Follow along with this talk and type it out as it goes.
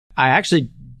I actually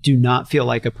do not feel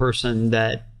like a person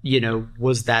that, you know,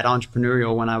 was that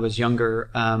entrepreneurial when I was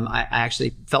younger. I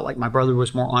actually felt like my brother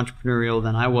was more entrepreneurial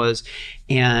than I was.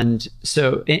 And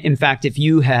so, in fact, if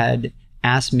you had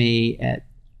asked me at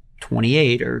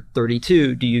 28 or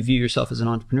 32, do you view yourself as an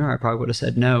entrepreneur? I probably would have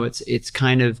said no. It's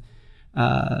kind of,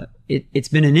 it's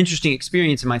been an interesting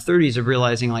experience in my 30s of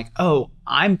realizing like, oh,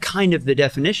 I'm kind of the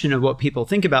definition of what people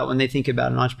think about when they think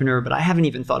about an entrepreneur, but I haven't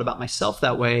even thought about myself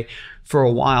that way for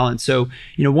a while. And so,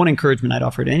 you know, one encouragement I'd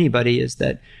offer to anybody is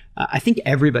that I think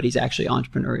everybody's actually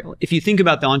entrepreneurial. If you think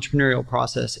about the entrepreneurial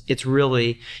process,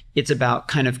 it's about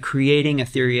kind of creating a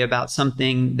theory about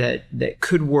something that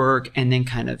could work, and then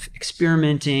kind of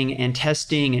experimenting and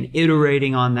testing and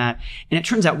iterating on that. And it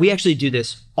turns out we actually do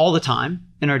this all the time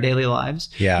in our daily lives.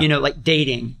 Yeah. You know, like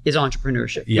dating is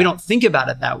entrepreneurship. Yeah. We don't think about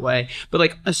it that way, but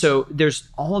like, so there's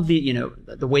all of the, you know,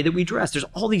 the way that we dress, there's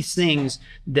all these things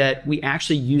that we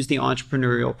actually use the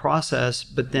entrepreneurial process,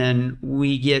 but then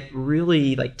we get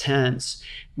really like tense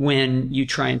when you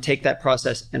try and take that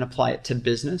process and apply it to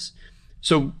business.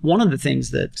 So one of the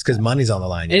things that It's because money's on the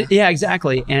line. yeah,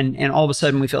 exactly. And all of a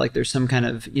sudden we feel like there's some kind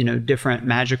of, you know, different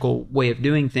magical way of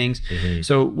doing things.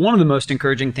 So one of the most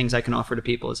encouraging things I can offer to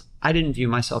people is I didn't view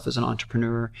myself as an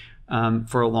entrepreneur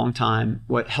for a long time.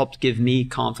 What helped give me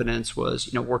confidence was,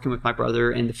 you know, working with my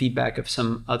brother and the feedback of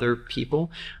some other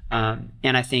people.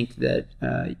 And I think that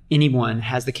anyone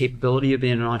has the capability of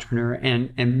being an entrepreneur,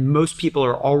 and most people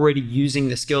are already using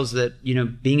the skills that, you know,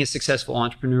 being a successful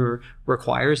entrepreneur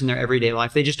requires in their everyday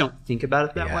life. They just don't think about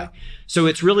it that way. So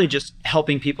it's really just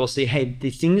helping people see, hey, the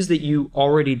things that you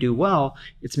already do well,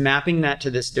 it's mapping that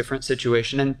to this different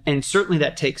situation. And certainly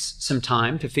that takes some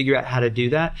time to figure out how to do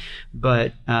that.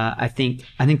 But I think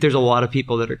there's a lot of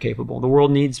people that are capable. The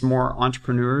world needs more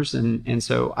entrepreneurs. And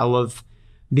so I love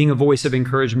being a voice of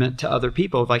encouragement to other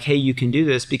people of like, hey, you can do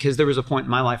this, because there was a point in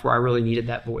my life where I really needed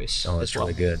that voice. Oh, that's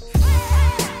really good.